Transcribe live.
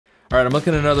All right, I'm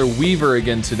looking at another Weaver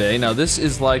again today. Now this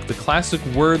is like the classic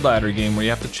word ladder game where you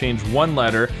have to change one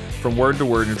letter from word to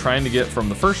word. You're trying to get from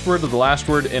the first word to the last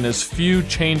word in as few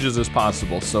changes as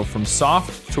possible. So from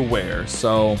soft to where.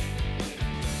 So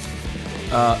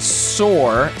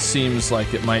soar seems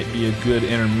like it might be a good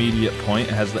intermediate point.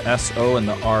 It has the S-O and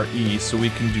the R-E. So we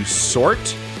can do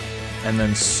sort, and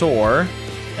then soar,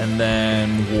 and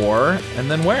then war, and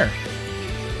then where.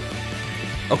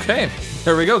 Okay.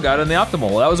 There we go, got it in the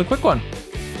optimal. Well, that was a quick one.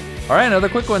 All right, another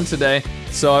quick one today.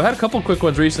 So I've had a couple quick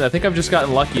ones recently. I think I've just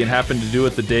gotten lucky and happened to do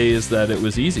it the days that it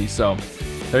was easy. So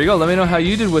there you go. Let me know how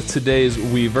you did with today's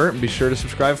Weaver. Be sure to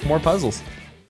subscribe for more puzzles.